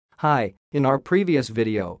Hi, in our previous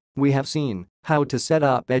video, we have seen how to set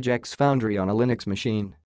up Edgex Foundry on a Linux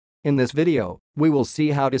machine. In this video, we will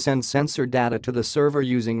see how to send sensor data to the server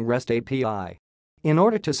using REST API. In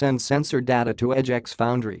order to send sensor data to Edgex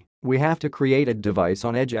Foundry, we have to create a device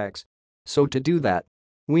on Edgex. So to do that,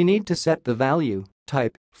 we need to set the value,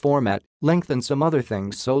 type, format, length and some other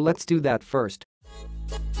things, so let's do that first.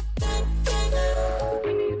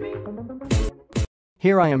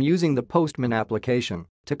 Here I am using the Postman application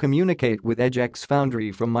to communicate with Edgex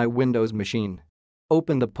Foundry from my Windows machine.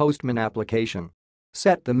 Open the Postman application.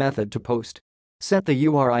 Set the method to post. Set the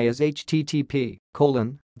URI as http://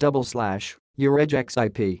 your Edgex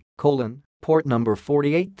IP, port number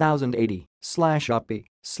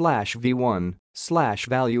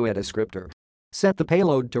 48080/UPI/v1/value add descriptor. Set the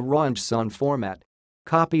payload to raw and SUN format.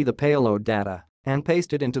 Copy the payload data and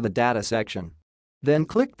paste it into the data section. Then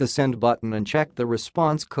click the send button and check the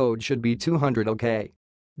response code should be 200 OK.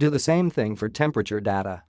 Do the same thing for temperature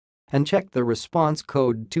data. And check the response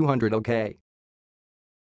code 200 OK.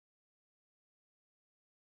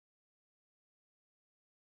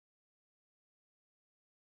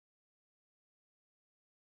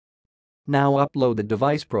 Now upload the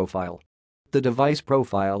device profile. The device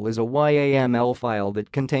profile is a YAML file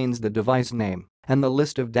that contains the device name and the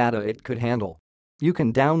list of data it could handle. You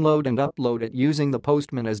can download and upload it using the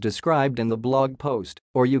Postman as described in the blog post,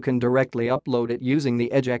 or you can directly upload it using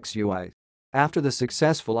the Edgex UI. After the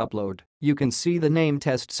successful upload, you can see the name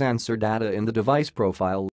test sensor data in the device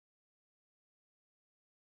profile.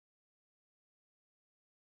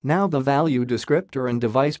 Now the value descriptor and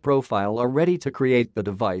device profile are ready to create the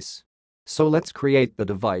device. So let's create the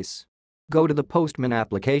device. Go to the Postman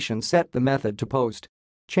application, set the method to post.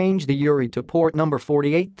 Change the URI to port number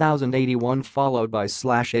 48081 followed by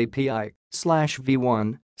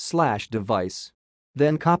 /API/v1/device.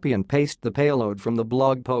 Then copy and paste the payload from the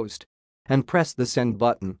blog post and press the send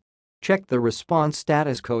button. Check the response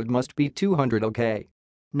status code must be 200 OK.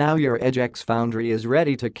 Now your Edgex Foundry is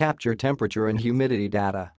ready to capture temperature and humidity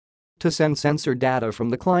data. To send sensor data from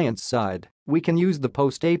the client's side, we can use the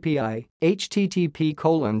post API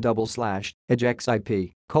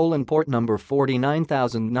http://edgexip:/port number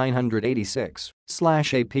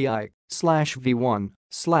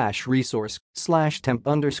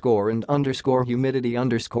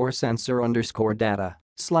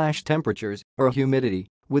or humidity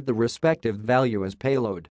with the respective value as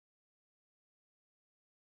payload.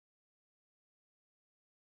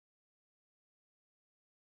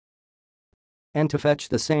 And to fetch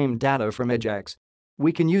the same data from Edgex,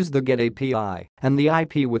 we can use the GET API and the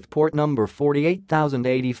IP with port number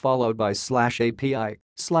 48080 followed by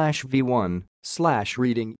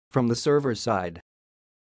 /API/v1/reading from the server side.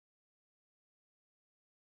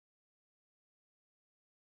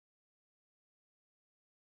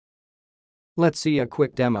 Let's see a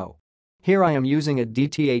quick demo. Here I am using a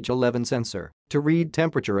DTH11 sensor to read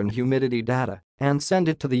temperature and humidity data and send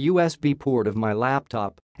it to the USB port of my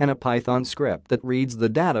laptop, and a Python script that reads the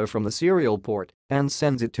data from the serial port and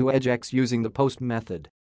sends it to Edgex using the post method.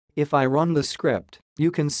 If I run the script, you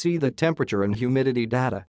can see the temperature and humidity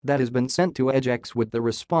data that has been sent to Edgex with the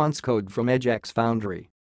response code from Edgex Foundry.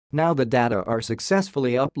 Now the data are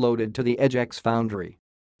successfully uploaded to the Edgex Foundry.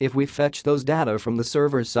 If we fetch those data from the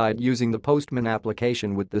server side using the Postman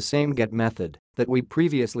application with the same GET method that we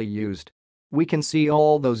previously used, we can see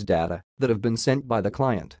all those data that have been sent by the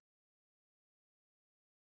client.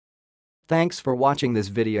 Thanks for watching this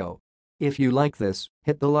video. If you like this,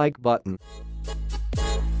 hit the like button.